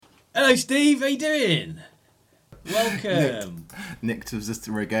Hello, Steve. How you doing? Welcome. Nick was just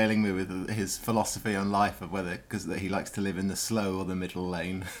regaling me with his philosophy on life of whether because he likes to live in the slow or the middle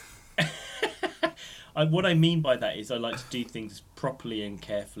lane. What I mean by that is I like to do things properly and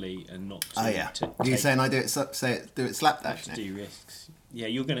carefully, and not to. Oh yeah. To Are you saying I do it slapdash? to do risks. Yeah,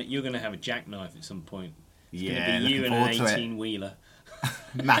 you're gonna have a jackknife at some point. It's Yeah, gonna be you and looking an forward to it. 18-wheeler.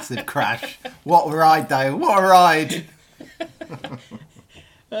 Massive crash. What a ride, Dale. What a ride.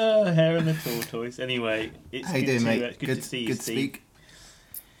 Oh, Hare and the Tortoise. Anyway, it's How you good doing, to, mate? good to see you, Good to Steve. speak.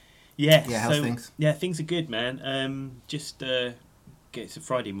 Yeah. Yeah, how's things? Yeah, things are good, man. It's a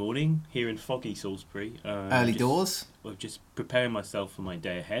Friday morning here in foggy Salisbury. Early doors. I'm just preparing myself for my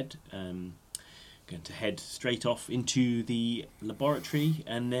day ahead. Going to head straight off into the laboratory,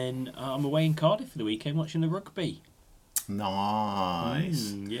 and then I'm away in Cardiff for the weekend watching the rugby.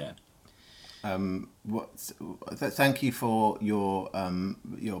 Nice. Yeah. Thank you for your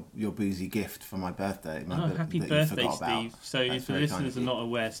boozy gift for my birthday. Happy that you birthday, forgot about. Steve. So That's if the very kind listeners of are you. not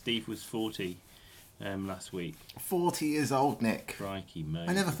aware, Steve was 40 last week. 40 years old, Nick. Crikey, mate.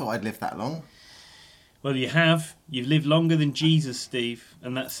 I never thought I'd live that long. Well, you have. You've lived longer than Jesus, Steve,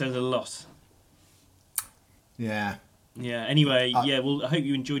 and that says a lot. Yeah. Yeah, anyway, well, I hope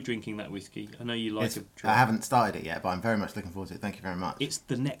you enjoyed drinking that whiskey. I know you like a drink. I haven't started it yet, but I'm very much looking forward to it. Thank you very much. It's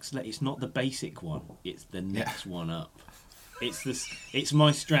the next. It's not the basic one. It's the next one up. It's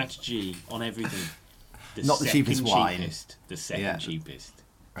my strategy on everything. Not the cheapest wine. The second cheapest.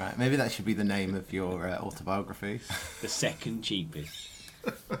 Right, maybe that should be the name of your autobiography. The second cheapest.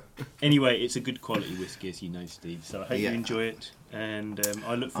 Anyway, it's a good quality whiskey, as you know, Steve. So I hope you enjoy it, and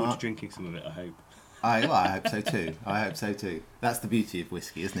I look forward to drinking some of it. I hope. I hope so too. I hope so too. That's the beauty of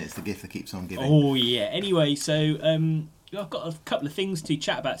whiskey, isn't it? It's the gift that keeps on giving. Oh yeah. Anyway, so I've got a couple of things to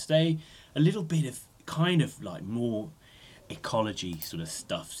chat about today. A little bit of kind of like more ecology sort of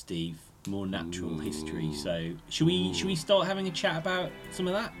stuff, Steve. More natural history. So should we start having a chat about some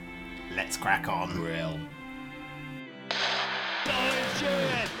of that? Let's crack on. Brill. Science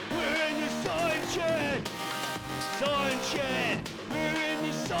shed! We're in the science shed! Science shed! We're in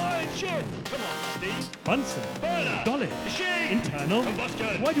the science shed! Come on, Steve! Bunsen, Burner! Dolly, Machine! internal.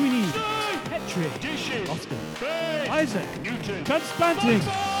 Combustion! Why do we need Steam! Petri, Dishes! Oscar, Base! Isaac, Newton! transplanting?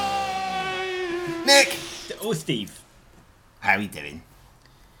 Bye-bye! Nick, Oh, Steve. how are you doing?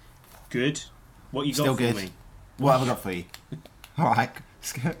 Good. What you got Still for good. me? What have I got for you? All right,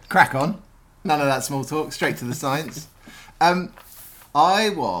 crack on. None of that small talk. Straight to the science. I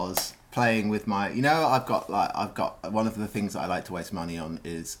was playing with my. I've got one of the things that I like to waste money on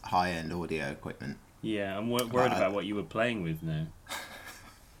is high-end audio equipment. Yeah, I'm worried about what you were playing with now.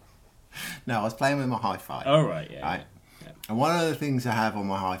 No, I was playing with my hi-fi. Oh right, yeah. Right. Yeah. And one of the things I have on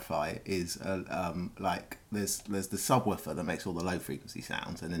my hi-fi is like there's the subwoofer that makes all the low frequency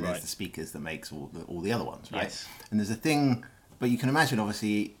sounds, and then Right. there's the speakers that makes all the other ones, right? Yes. And there's a thing, but you can imagine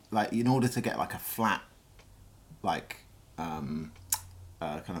obviously like in order to get like a flat like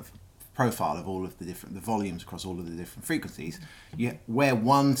kind of profile of all of the volumes across all of the different frequencies, where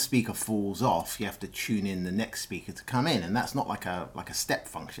one speaker falls off, you have to tune in the next speaker to come in, and that's not like a step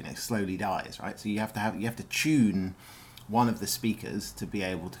function. It slowly dies, right? So you have to tune one of the speakers to be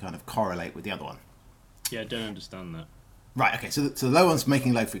able to kind of correlate with the other one. Yeah, I don't understand that. Right. Okay. So the low one's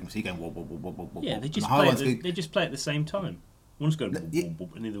making low frequency, going whoa, whoa, whoa, whoa, whoa, whoa. Yeah, and they the high one's going- they just play at the same time. One's going boop, Yeah, boop,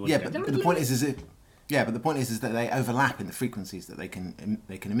 boop, and the other one's yeah, going. but the point is but the point is that they overlap in the frequencies that they can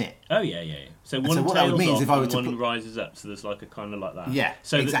emit. Oh yeah. So one so what that would tails mean is off if I were and to one put- rises up. So there's like a kind of like that. Yeah,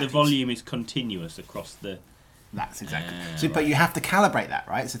 So exactly. that the volume is continuous across the. That's exactly. Right. But you have to calibrate that,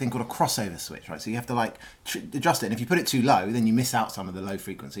 right? It's a thing called a crossover switch, right? So you have to like adjust it. And if you put it too low, then you miss out some of the low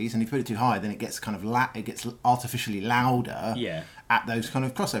frequencies. And if you put it too high, then it gets kind of it gets artificially louder Yeah. at those kind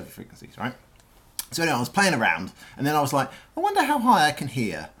of crossover frequencies, right? So anyway, I was playing around, and then I was like, I wonder how high I can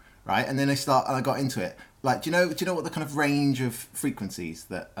hear, right? And then I got into it. Like, do you know what the kind of range of frequencies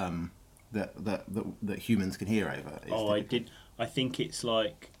that that humans can hear over is? Oh, I did. I think it's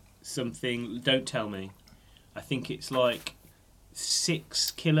like something. Don't tell me. I think it's like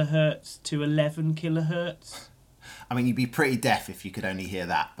 6 kilohertz to 11 kilohertz. I mean, you'd be pretty deaf if you could only hear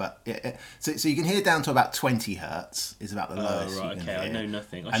that. But so you can hear down to about 20 hertz is about the lowest. Oh right, you can okay. I hear. know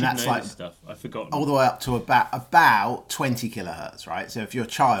nothing. I And should that's know like this stuff. I've forgotten. all the way up to about 20 kilohertz, right? So if you're a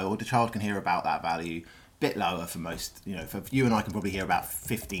child can hear about that value. Bit lower for most, for you and I can probably hear about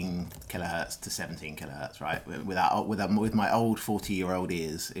 15 kilohertz to 17 kilohertz, right? With my old 40-year-old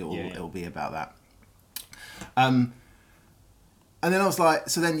ears, it'll be about that. And then I was like,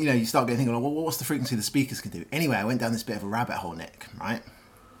 so then you start getting thinking, well, what's the frequency the speakers can do? Anyway, I went down this bit of a rabbit hole, Nick, right?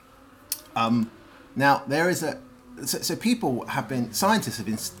 Now there is so scientists have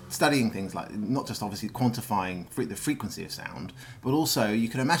been studying things like not just obviously quantifying the frequency of sound, but also you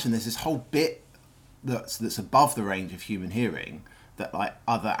can imagine there's this whole bit that's above the range of human hearing that like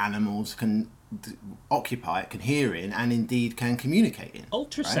other animals can occupy, can hear in, and indeed can communicate in.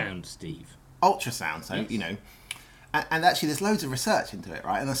 Ultrasound, right? Steve. Ultrasound. So Yes. And actually there's loads of research into it,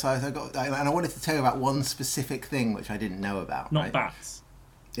 right? And so I wanted to tell you about one specific thing which I didn't know about. Not right? bats.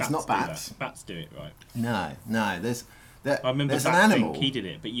 It's not do bats. that. Bats do it, right? No. I remember there's an animal. Batfink, he did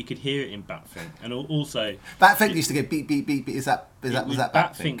it, but you could hear it in Batfink. And also... Batfink used to go beep, beep, beep, beep. Was that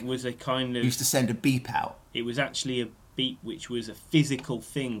Batfink was a kind of... Used to send a beep out. It was actually a beep which was a physical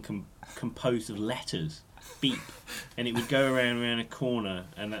thing composed of letters. Beep. And it would go around a corner,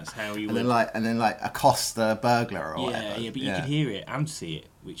 and that's how you would... And then accost the burglar or whatever. Yeah, but you could hear it and see it,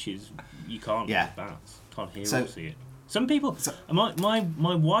 which is... You can't with bats. Can't hear or see it. Some people...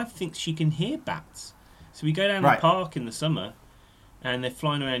 My wife thinks she can hear bats. So we go down the park in the summer, and they're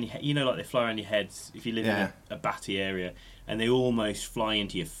flying around your head. You know, like they fly around your heads if you live in a batty area, and they almost fly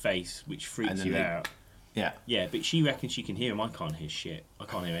into your face, which freaks you out. Yeah. Yeah, but she reckons she can hear them. I can't hear shit. I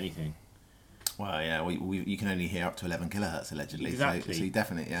can't hear anything. Well, yeah, you can only hear up to 11 kilohertz allegedly. Exactly. So you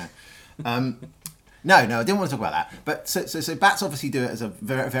definitely, yeah. No, I didn't want to talk about that. But so bats obviously do it as a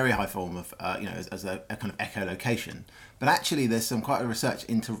very, very high form of, as a kind of echolocation. But actually, there's some quite a research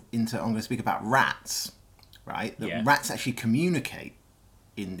into. I'm going to speak about rats, right? That rats actually communicate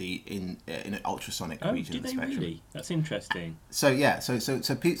in an ultrasonic region of the spectrum. Really? That's interesting. So it's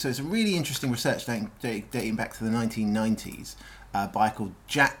a really interesting research dating back to the 1990s by called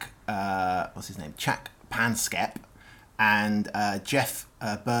Jack Panskep and Jeff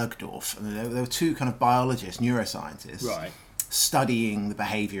Bergdorf. There were two kind of biologists, neuroscientists, right, studying the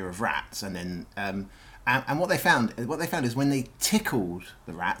behaviour of rats, and then and what they found is when they tickled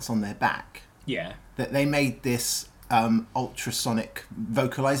the rats on their back, that they made this ultrasonic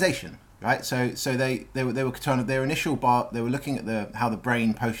vocalization, right? So they were trying to they were looking at how the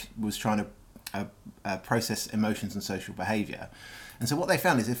brain was trying to process emotions and social behaviour, and so what they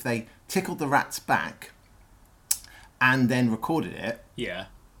found is if they tickled the rat's back and then recorded it,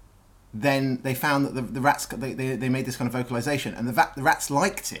 then they found that the rats they made this kind of vocalization, and the rats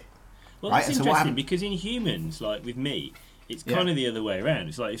liked it. Well, that's interesting because in humans, like with me, it's kind of the other way around.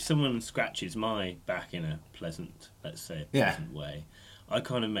 It's like if someone scratches my back in a pleasant, let's say, pleasant way, I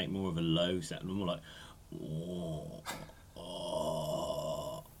kind of make more of a low sound, more like,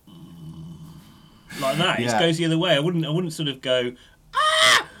 like that. It goes the other way. I wouldn't sort of go,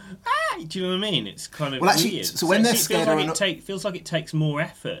 ah. Do you know what I mean? It's kind of weird. So when they're scared, feels like it takes more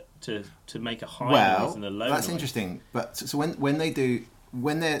effort to make a high noise than a low noise. That's interesting. But so when they're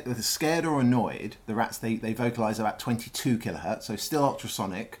scared or annoyed, the rats they vocalize about 22 kilohertz, so still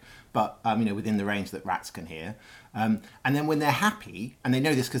ultrasonic, but within the range that rats can hear. And then when they're happy, and they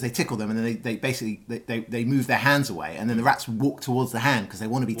know this because they tickle them, and then they basically they move their hands away, and then the rats walk towards the hand because they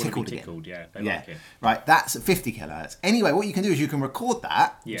want to be tickled again. They like it. Right, that's at 50 kilohertz. Anyway, what you can do is you can record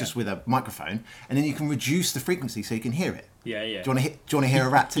that just with a microphone, and then you can reduce the frequency so you can hear it. Yeah. Do you want to hear a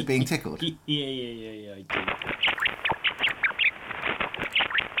rat being tickled? Yeah. I do.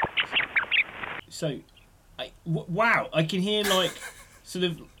 So, wow! I can hear like sort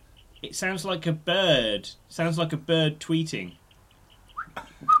of. It sounds like a bird. Sounds like a bird tweeting.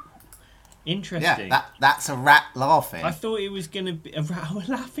 Interesting. Yeah, that's a rat laughing. I thought it was going to be a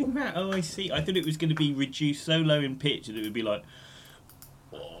laughing rat. Oh, I see. I thought it was going to be reduced so low in pitch that it would be like.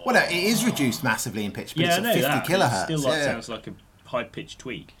 Oh. Well, no, it is reduced massively in pitch, but it's at 50 kilohertz. It still sounds like a high-pitched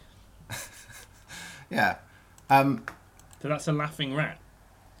tweak. Yeah. So that's a laughing rat.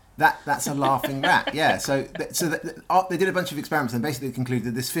 That's a laughing rat, yeah. So they did a bunch of experiments and basically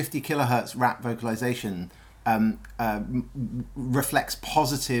concluded this 50 kilohertz rat vocalization reflects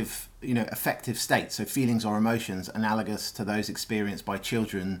positive, affective states, so feelings or emotions analogous to those experienced by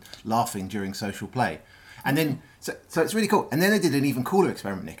children laughing during social play. And then, so it's really cool. And then they did an even cooler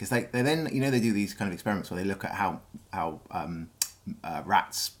experiment, Nick, because they then, they do these kind of experiments where they look at how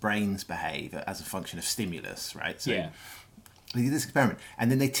rats' brains behave as a function of stimulus, right? So they did this experiment, and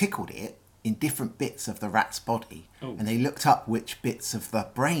then they tickled it in different bits of the rat's body, and they looked up which bits of the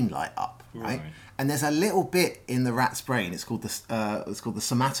brain light up, right? And there's a little bit in the rat's brain. It's called the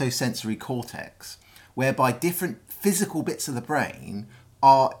somatosensory cortex, whereby different physical bits of the brain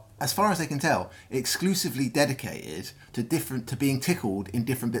are, as far as they can tell, exclusively dedicated to being tickled in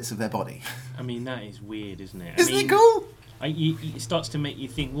different bits of their body. I mean, that is weird, isn't it? Isn't it cool? It starts to make you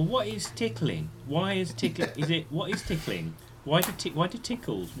think. Well, what is tickling? Why is tickling? What is tickling? Why do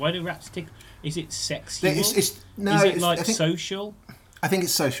tickles? Why do rats tickle? Is it sexual? Is it like social? I think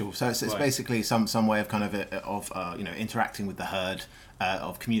it's social. So it's Right. basically some way of kind of interacting with the herd,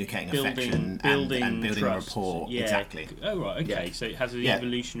 of communicating affection building and building trust. rapport. Yeah. Exactly. Oh right, okay. Yeah. So it has an Yeah.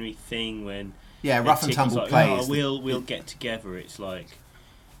 evolutionary thing when Yeah, the rough and tick is tumble like, play "Oh, is the- we'll get together. It's like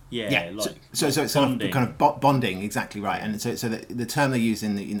Yeah, like so it's bonding. kind of bonding, exactly right. And so the term they use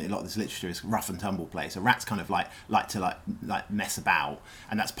in a lot of this literature is rough and tumble play. So rats kind of like to mess about,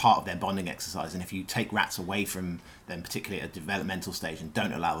 and that's part of their bonding exercise. And if you take rats away from them, particularly at a developmental stage, and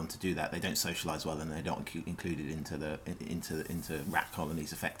don't allow them to do that, they don't socialise well, and they don't included into rat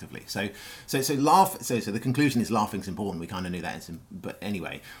colonies effectively. So the conclusion is laughing's important. We kind of knew that, but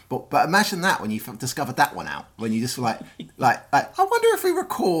anyway, but imagine that when you discovered that one out, when you just like I wonder if we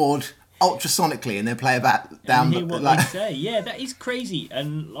record ultrasonically and then play about down and hear the what like, they say. Yeah, that is crazy.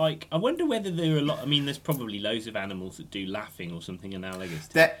 And like, I wonder whether there are a lot. I mean, there's probably loads of animals that do laughing or something analogous.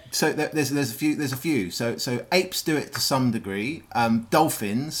 there's a few. So apes do it to some degree.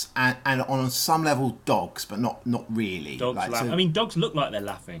 Dolphins and on some level dogs, but not really. Dogs Like, laugh. so I mean, dogs look like they're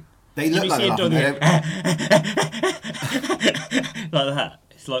laughing. they look you like see they're a dog laughing. like that.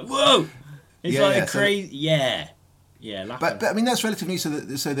 It's like whoa. It's Yeah, like yeah, a so crazy laughing. But I mean that's relatively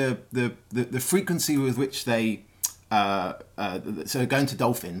new. So the frequency with which they so going to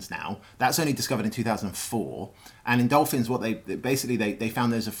dolphins now, that's only discovered in 2004. And in dolphins, what they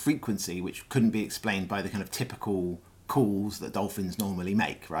found there's a frequency which couldn't be explained by the kind of typical calls that dolphins normally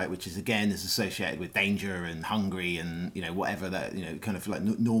make, right? Which is associated with danger and hungry and whatever that kind of like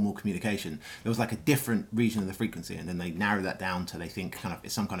normal communication. There was like a different region of the frequency, and then they narrowed that down to they think kind of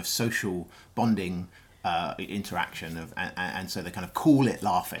it's some kind of social bonding interaction and so they kind of call it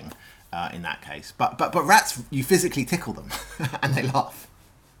laughing in that case. But rats, you physically tickle them and they laugh.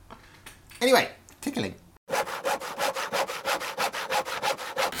 Anyway, tickling.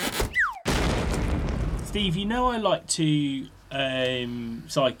 Steve, I like to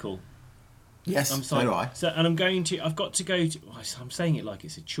cycle. Yes, I'm so do I. So, and I've got to go to. I'm saying it like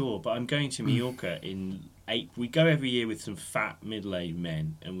it's a chore, but I'm going to Mallorca in April. We go every year with some fat middle-aged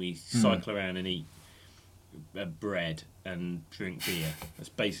men, and we cycle around and eat bread and drink beer. That's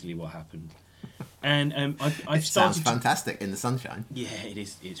basically what happened. And I've Sounds started. fantastic in the sunshine. Yeah, it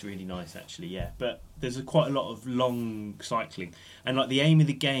is. It's really nice, actually. Yeah, but there's quite a lot of long cycling, and like the aim of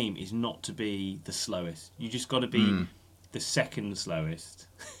the game is not to be the slowest. You just got to be the second slowest.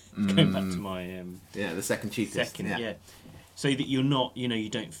 Going back to my the second cheapest. yeah. So that you're not, you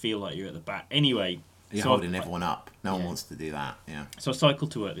don't feel like you're at the back. Anyway, You're holding everyone up. No one wants to do that. Yeah. So I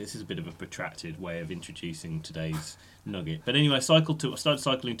cycled to work. This is a bit of a protracted way of introducing today's nugget. But anyway, I started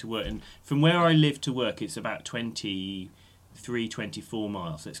cycling to work, and from where I live to work, it's about 23, 24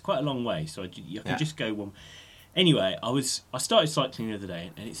 miles. So it's quite a long way. So I can just go one. Anyway, I started cycling the other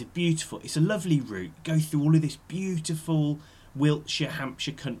day, and it's a lovely route. Go through all of this beautiful Wiltshire,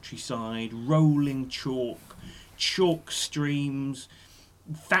 Hampshire countryside, rolling chalk streams,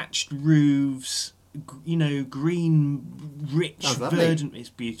 thatched roofs. Green, rich, verdant. It's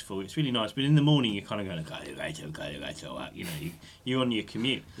beautiful. It's really nice. But in the morning, you're kind of going, you're on your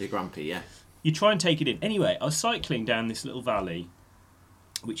commute. You're grumpy, yeah. You try and take it in. Anyway, I was cycling down this little valley,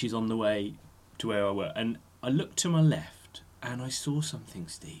 which is on the way to where I work, and I looked to my left, and I saw something,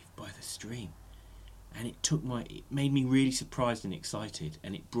 Steve, by the stream, and it made me really surprised and excited,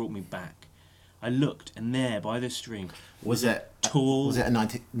 and it brought me back. I looked, and there by the stream Was it a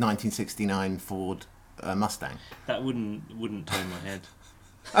 1969 Ford Mustang? That wouldn't turn my head.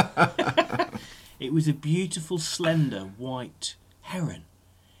 It was a beautiful, slender white heron.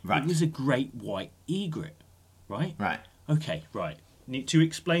 Right. It was a great white egret, right? Right. Okay, right. To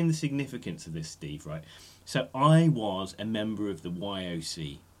explain the significance of this, Steve, right? So I was a member of the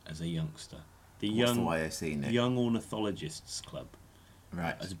YOC as a youngster. What's the YOC, Nick? Young Ornithologists Club.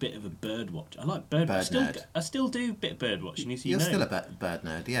 Right. As a bit of a bird watch. I like bird nerd. I still do a bit of bird watching. You're still a bird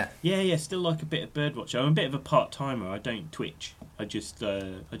nerd, yeah. Yeah, still like a bit of bird watching. I'm a bit of a part-timer. I don't twitch. I just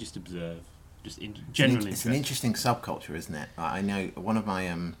observe. General It's an interesting subculture, isn't it? I know one of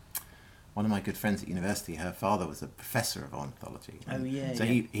my good friends at university, her father was a professor of ornithology. Oh yeah. So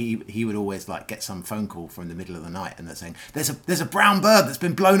he would always like get some phone call from the middle of the night, and they're saying there's a brown bird that's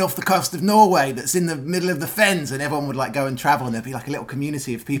been blown off the coast of Norway that's in the middle of the fens, and everyone would like go and travel, and there'd be like a little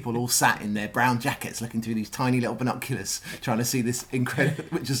community of people all sat in their brown jackets looking through these tiny little binoculars trying to see this incredible.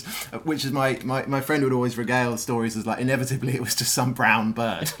 Which is my friend would always regale stories as like inevitably it was just some brown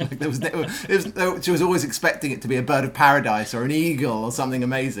bird. Like she was always expecting it to be a bird of paradise or an eagle or something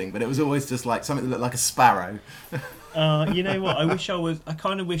amazing, but it was always just like something that looked like a sparrow. You know what? I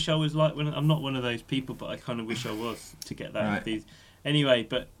kind of wish I was like I'm not one of those people, but I kind of wish I was to get that. Right. These. Anyway,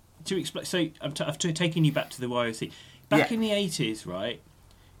 but to explain, so I've taken you back to the YOC. Back in the 80s, right?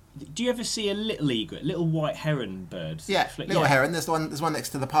 Do you ever see a little egret, little white heron birds? Yeah, little heron. There's one next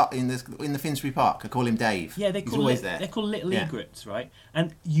to the park in the Finsbury Park. I call him Dave. Yeah, He's always there. They're called little egrets, right?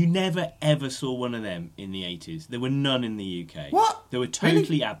 And you never ever saw one of them in the 80s. There were none in the UK. What? They were totally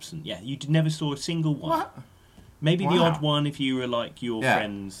Really? absent. Yeah, you never saw a single one. What? Maybe the Wow. odd one if you were like your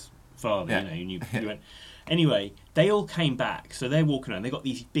friend's father, Yeah. and you went. Anyway, they all came back, so they're walking around. They got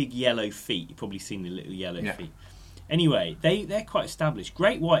these big yellow feet. You've probably seen the little yellow feet. Anyway, they're quite established.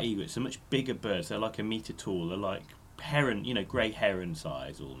 Great white egrets are much bigger birds. They're like a metre tall. They're like heron, grey heron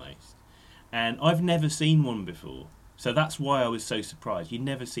size almost. And I've never seen one before. So that's why I was so surprised. You'd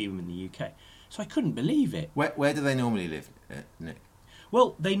never see them in the UK. So I couldn't believe it. Where do they normally live, Nick?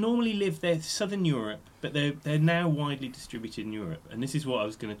 Well, they normally live there, southern Europe, but they're now widely distributed in Europe. And this is what I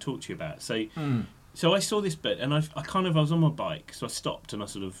was going to talk to you about. So I saw this bird, and I was on my bike, so I stopped and I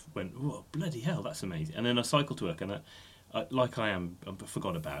sort of went, "Oh, bloody hell, that's amazing!" And then I cycled to work, and I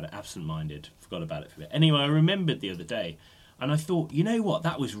forgot about it, absent-minded, forgot about it for a bit. Anyway, I remembered the other day, and I thought, you know what,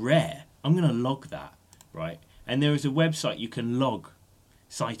 that was rare. I'm going to log that, right? And there is a website you can log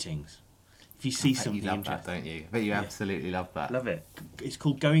sightings. If you see something You love interesting. that, don't you? I bet you absolutely love that. Love it. It's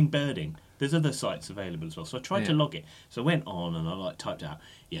called Going Birding. There's other sites available as well. So I tried to log it. So I went on and I typed out,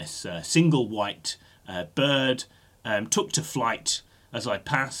 yes, single white bird took to flight as I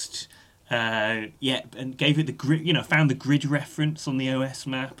passed. And gave it the grid. Found the grid reference on the OS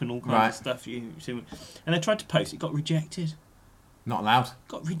map and all kinds of stuff. And I tried to post. It got rejected. Not allowed.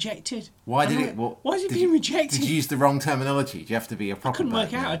 Got rejected. Why And did I'm it? like, why is it being rejected? Did you use the wrong terminology? Do you have to be a proper? I couldn't work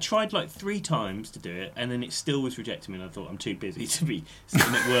bird out. now? I tried like 3 times to do it, and then it still was rejecting me. And I thought I'm too busy to be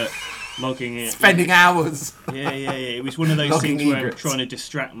sitting at work logging it. Spending hours. Yeah. It was one of those Logging things where I'm egrets. trying to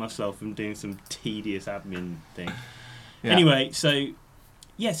distract myself from doing some tedious admin thing. Yeah. Anyway, so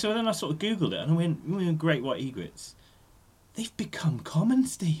then I sort of Googled it, and I went, great white egrets. They've become common,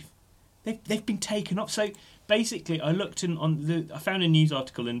 Steve. They've been taken up. So basically, I looked I found a news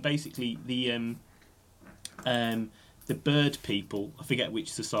article, and basically the bird people, I forget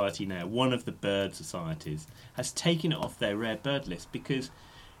which society now, one of the bird societies, has taken it off their rare bird list because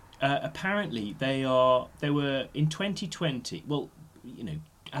apparently they were in 2020. Well,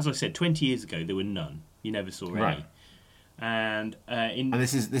 as I said, 20 years ago there were none. You never saw any. Right. And And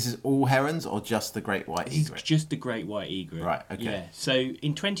this is all herons or just the great white it's egret? just the great white egret. Right, okay. Yeah. So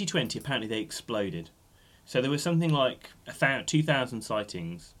in 2020, apparently they exploded. So there was something like 2,000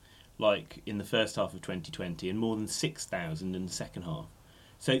 sightings, like in the first half of 2020, and more than 6,000 in the second half.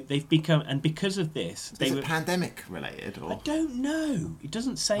 So they've become, and because of this, Is it pandemic related I or? don't know. It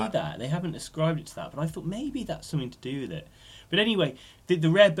doesn't say that. They haven't ascribed it to that. But I thought maybe that's something to do with it. But anyway, the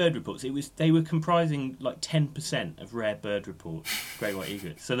rare bird reports, they were comprising like 10% of rare bird reports, great white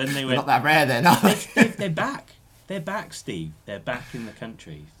egrets. So then they went, Not that rare then, are they? they're back. They're back, Steve. They're back in the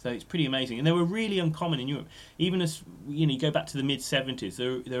country. So it's pretty amazing. And they were really uncommon in Europe. Even as, you go back to the mid-70s,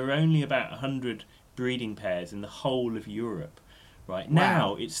 there were only about 100 breeding pairs in the whole of Europe. Right. Wow.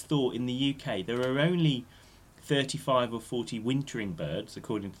 Now, it's thought in the UK there are only 35 or 40 wintering birds,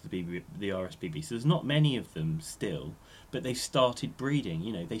 according to the RSPB. So there's not many of them still, but they've started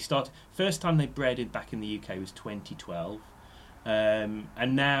breeding. First time they bred back in the UK was 2012.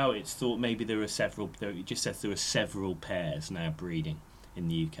 And now it's thought maybe there are several. It just says there are several pairs now breeding in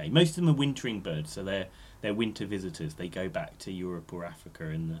the UK. Most of them are wintering birds, so they're winter visitors. They go back to Europe or Africa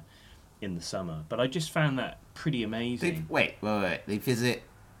in the summer. But I just found that pretty amazing. Wait. They visit.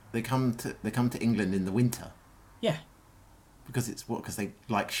 They come to England in the winter Yeah, because because they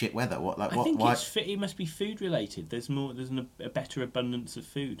like shit weather. I think it must be food related. There's a better abundance of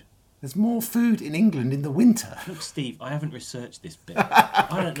food. There's more food in England in the winter. Look, Steve, I haven't researched this bit.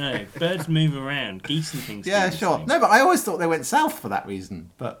 I don't know. Birds move around. Geese and things. Yeah, do the sure. same. No, but I always thought they went south for that reason.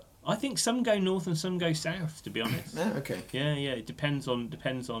 But I think some go north and some go south. To be honest. yeah, okay. Yeah. It depends on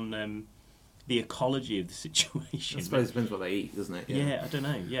the ecology of the situation. I suppose it depends what they eat, doesn't it? Yeah, I don't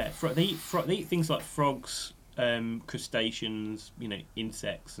know. Yeah, they eat things like frogs, crustaceans,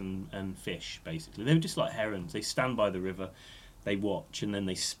 insects and fish. Basically, they're just like herons. They stand by the river, they watch, and then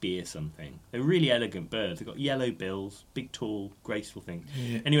they spear something. They're really elegant birds. They've got yellow bills, big, tall, graceful things.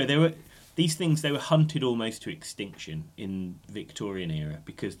 Yeah. Anyway, these things they were hunted almost to extinction in Victorian era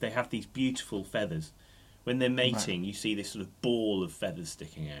because they have these beautiful feathers. When they're mating, you see this sort of ball of feathers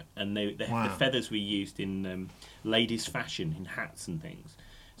sticking out, and the feathers were used in ladies' fashion, in hats and things.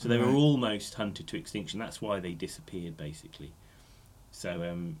 So they were almost hunted to extinction. That's why they disappeared, basically.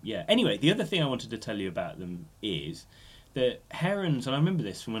 So yeah. Anyway, the other thing I wanted to tell you about them is that herons, and I remember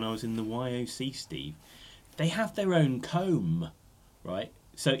this from when I was in the YOC, Steve. They have their own comb, right?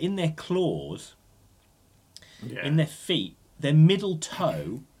 So in their claws, Yeah. in their feet, their middle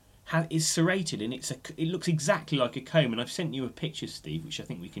toe is serrated, and it looks exactly like a comb. And I've sent you a picture, Steve, which I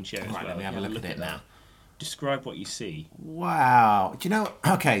think we can share as Right, well. let me have a look at it now. Describe what you see. Wow. Do you know?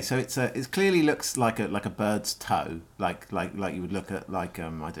 Okay, so it clearly looks like a bird's toe, like you would look at I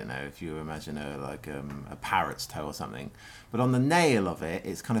don't know if you imagine a parrot's toe or something. But on the nail of it,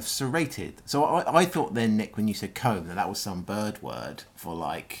 it's kind of serrated. So I thought then, Nick, when you said comb, that was some bird word for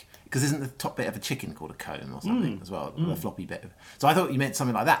because isn't the top bit of a chicken called a comb or something as well, the floppy bit? So I thought you meant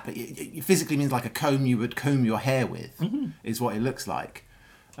something like that, but it physically means like a comb you would comb your hair with, is what it looks like.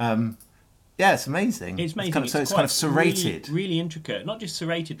 Yeah, it's amazing. It's amazing. It's kind of serrated. Really, really intricate. Not just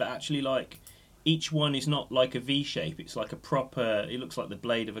serrated, but actually each one is not like a V shape. It's like a proper. It looks like the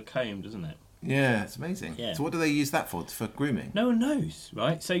blade of a comb, doesn't it? Yeah, it's amazing. Yeah. So what do they use that for grooming? No one knows,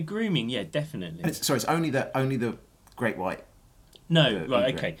 right? So grooming, yeah, definitely. It's only the great white. No, right,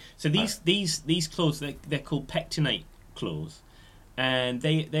 egret. okay. So these claws, they're called pectinate claws, and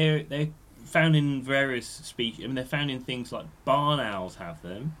they're found in various species. I mean, they're found in things like barn owls have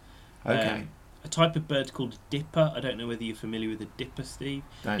them. Okay. A type of bird called dipper. I don't know whether you're familiar with a dipper, Steve.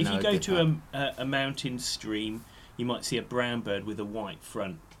 Don't if know you a go dipper. to a mountain stream, you might see a brown bird with a white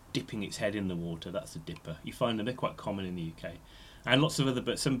front dipping its head in the water. That's a dipper. You find them; they're quite common in the UK, and lots of other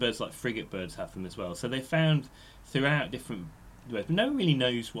birds. Some birds like frigate birds have them as well. So they're found throughout different birds. No one really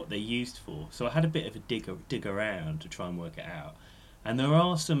knows what they're used for. So I had a bit of a dig around to try and work it out, and there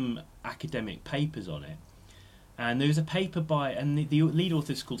are some academic papers on it. And there's a paper by, and the lead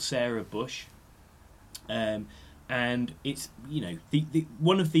author is called Sarah Bush, and it's the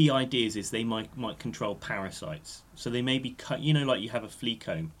one of the ideas is they might control parasites, so they may be cut. Like you have a flea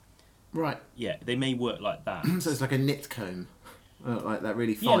comb, Right. yeah, they may work like that. So it's like a knit comb, like that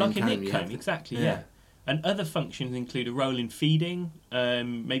really fine Yeah, like a comb. knit you comb, have to- exactly. Yeah. And other functions include a role in feeding,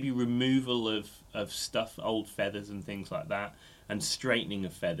 maybe removal of stuff, old feathers and things like that, and straightening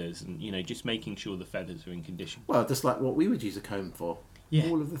of feathers, and just making sure the feathers are in condition. Well, just like what we would use a comb for. Yeah.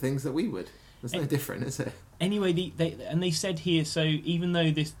 All of the things that we would. There's no different, is it? Anyway, they said here. So even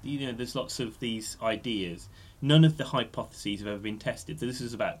though there's lots of these ideas, none of the hypotheses have ever been tested. So this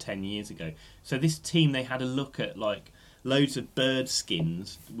was about 10 years ago. So this team, they had a look at loads of bird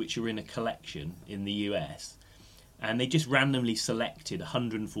skins which are in a collection in the US, and they just randomly selected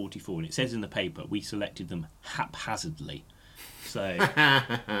 144. And it says in the paper, we selected them haphazardly. So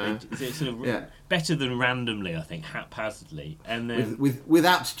it's sort of better than randomly, I think, haphazardly. And then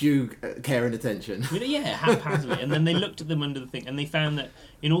without due care and attention. Haphazardly. And then they looked at them under the thing, and they found that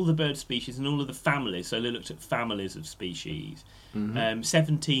in all the bird species and all of the families, so they looked at families of species,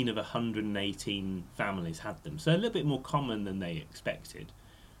 17 of 118 families had them. So a little bit more common than they expected.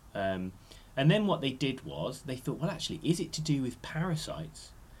 And then what they did was, they thought, well, actually, is it to do with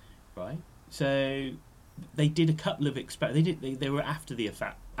parasites? Right? So they did a couple of experiments. They were after the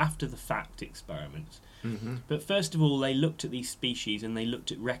fact experiments. Mm-hmm. But first of all, they looked at these species and they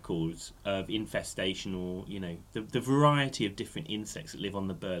looked at records of infestation, or the variety of different insects that live on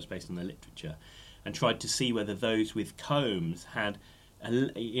the birds based on the literature, and tried to see whether those with combs had a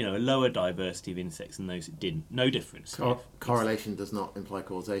lower diversity of insects than those that didn't. No difference. Correlation does not imply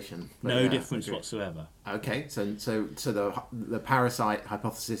causation. No difference whatsoever. Okay, so the parasite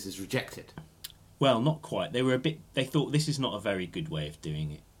hypothesis is rejected. Well, not quite. They thought this is not a very good way of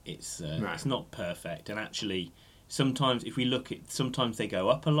doing it. It's not perfect, and actually, sometimes if we look at, sometimes they go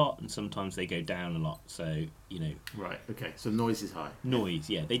up a lot, and sometimes they go down a lot. So Right. Okay. So noise is high. Noise.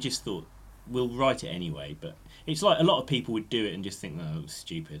 Yeah. They just thought we'll write it anyway, but it's like a lot of people would do it and just think, oh, it was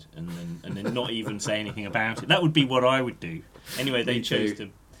stupid, and then not even say anything about it. That would be what I would do. Anyway, they chose to.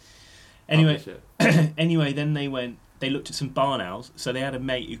 Anyway, then they looked at some barn owls. So they had a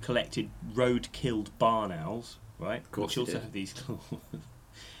mate who collected road-killed barn owls, right? Of course, which also have these claws.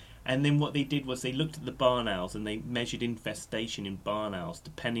 And then what they did was they looked at the barn owls and they measured infestation in barn owls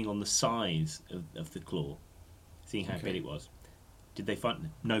depending on the size of the claw, seeing how big it was. Did they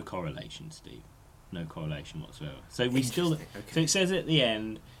find no correlation, Steve? No correlation whatsoever. So we still. Okay. So it says at the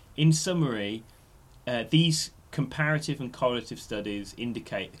end, in summary, these comparative and correlative studies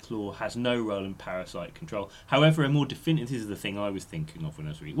indicate the claw has no role in parasite control. However, a more definitive, this is the thing I was thinking of when I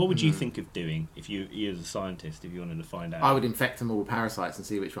was reading. What would you think of doing if you as a scientist, if you wanted to find out? I would infect them all with parasites and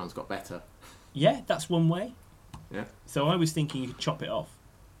see which ones got better. Yeah, that's one way. Yeah. So I was thinking you could chop it off.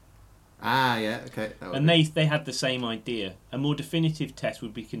 Ah, yeah, okay. And they had the same idea. A more definitive test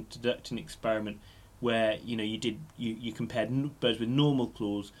would be conduct an experiment where you compared birds with normal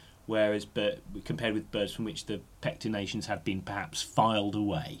claws, whereas compared with birds from which the pectinations had been perhaps filed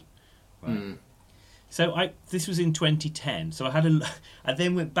away. Right. So this was in 2010. So I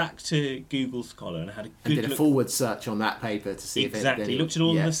then went back to Google Scholar and I had a good And did a look. forward search on that paper to see Exactly. if it... Looked at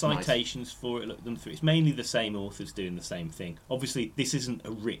all yeah, the citations for it, looked them through. It's mainly the same authors doing the same thing. Obviously, this isn't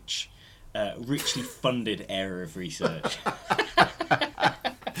a richly funded area of research.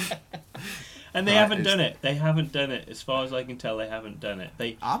 And they haven't done it. They haven't done it. As far as I can tell, they haven't done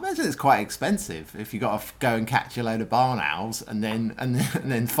it. I imagine it's quite expensive if you got to go and catch a load of barn owls and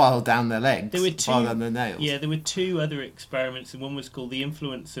then file down their legs, file down their nails. Yeah, there were 2 other experiments, and one was called the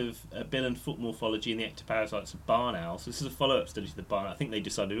influence of bill and foot morphology in the ectoparasites of barn owls. This is a follow-up study to the barn. I think they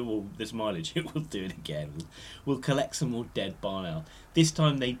decided, oh, well, there's mileage. We'll do it again. We'll collect some more dead barn owls. This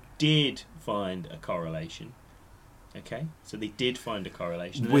time they did find a correlation. Okay, so they did find a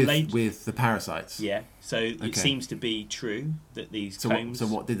correlation with the parasites. Yeah, so it seems to be true that these combs. So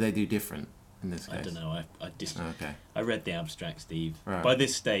what did they do different in this case? I don't know. I read the abstract, Steve. Right. By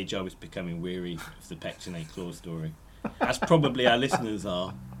this stage, I was becoming weary of the pectinate claw story, as probably our listeners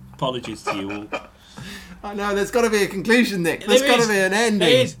are. Apologies to you all. I know there's got to be a conclusion, Nick. There's got to be an ending.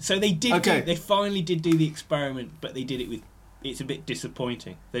 There is. So they did. They finally did do the experiment, but they did it with. It's a bit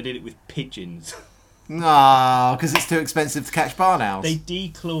disappointing. They did it with pigeons. No, because it's too expensive to catch barn owls. They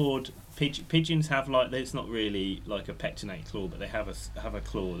declawed pigeons. Have it's not really like a pectinate claw, but they have a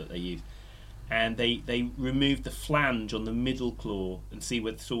claw that they use, and they removed the flange on the middle claw and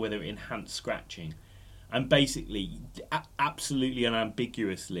saw whether it enhanced scratching, and basically, absolutely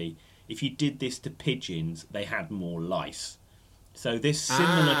unambiguously, if you did this to pigeons, they had more lice. So this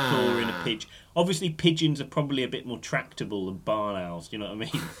similar claw in a pigeon. Obviously, pigeons are probably a bit more tractable than barn owls. You know what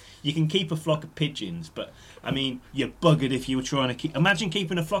I mean? You can keep a flock of pigeons, but I mean, you're buggered if you were trying to imagine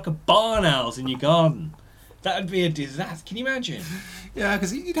keeping a flock of barn owls in your garden. That would be a disaster. Can you imagine? Yeah,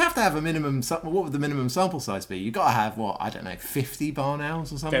 because you'd have to have a minimum. What would the minimum sample size be? You've got to have 50 barn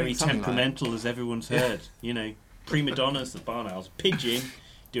owls or something. Very temperamental, as everyone's heard. You know, prima donnas, the barn owls. Pigeon,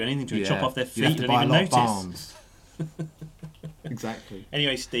 do anything to chop off their feet. You have to buy don't even notice. Exactly.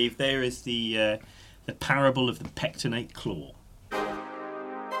 Anyway, Steve, there is the parable of the pectinate claw.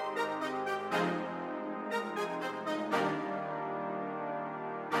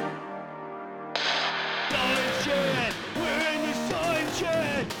 Science shed! We're in the science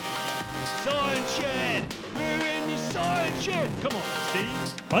shed! Science shed! We're in the science shed! Come on,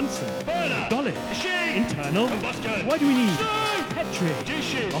 Steve! Bunsen. Burner! Dolly. Machine! Internal. Combustion! Why do we need Stove! Petri?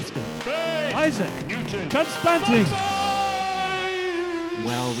 Dishes! Oscar. Brain! Isaac. Newton! Transplanting.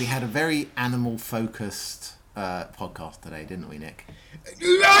 Well, we had a very animal-focused podcast today, didn't we, Nick?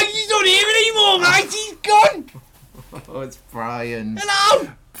 He's not here anymore, mate. He's gone. Oh, it's Brian. Hello.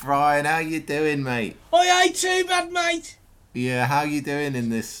 Brian, how you doing, mate? I ain't too bad, mate. Yeah, how you doing in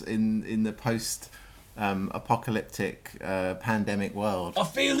this in the post apocalyptic pandemic world? I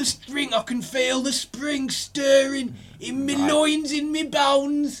feel the spring. I can feel the spring stirring in my loins, in my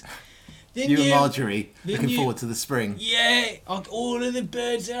bones. Then You and Marjorie looking forward to the spring. Yeah, all of the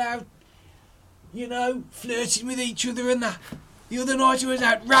birds are out, flirting with each other and that. The other night I was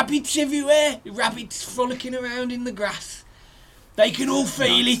out, rabbits everywhere, rabbits frolicking around in the grass. They can all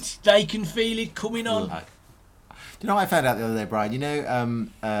feel it. They can feel it coming on. Do you know what I found out the other day, Brian?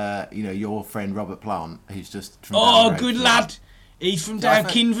 Your friend Robert Plant, who's just from down the road. Good lad. He's from down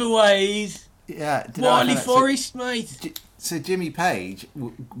Kinver Ways. Yeah, Wiley Forest, mate. So Jimmy Page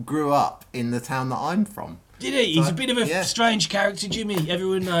grew up in the town that I'm from. Did he? He's a bit of a strange character, Jimmy.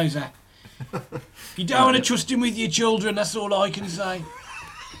 Everyone knows that. You don't want to trust him with your children, that's all I can say.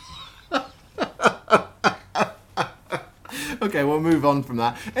 Okay, we'll move on from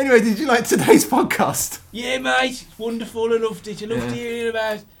that. Anyway, did you like today's podcast? Yeah, mate. It's wonderful. I loved it. I loved hearing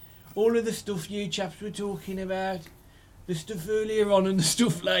about all of the stuff you chaps were talking about. The stuff earlier on and the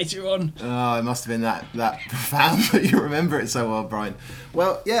stuff later on. Oh, it must have been that profound that you remember it so well, Brian.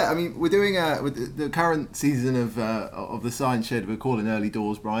 Well, yeah, I mean, we're doing with the current season of the Science Shed. We're calling Early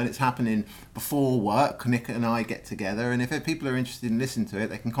Doors, Brian. It's happening before work. Nick and I get together, and if people are interested in listening to it,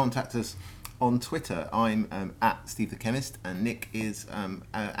 they can contact us on Twitter. I'm at Steve the Chemist, and Nick is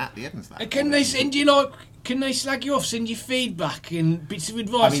at the Evans Lab. Can they send you Can they slag you off? Send you feedback and bits of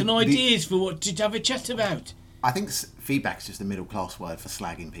advice and ideas for what to have a chat about? I think feedback's just a middle-class word for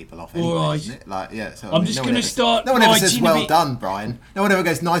slagging people off anyway, right. isn't it? So I'm just going to start. No one ever says well done, Brian. No one ever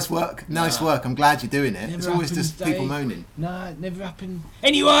goes nice work, work. I'm glad you're doing it. It's always just people moaning. Nah, it never happened.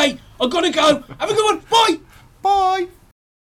 Anyway, I've got to go. Have a good one. Bye. Bye.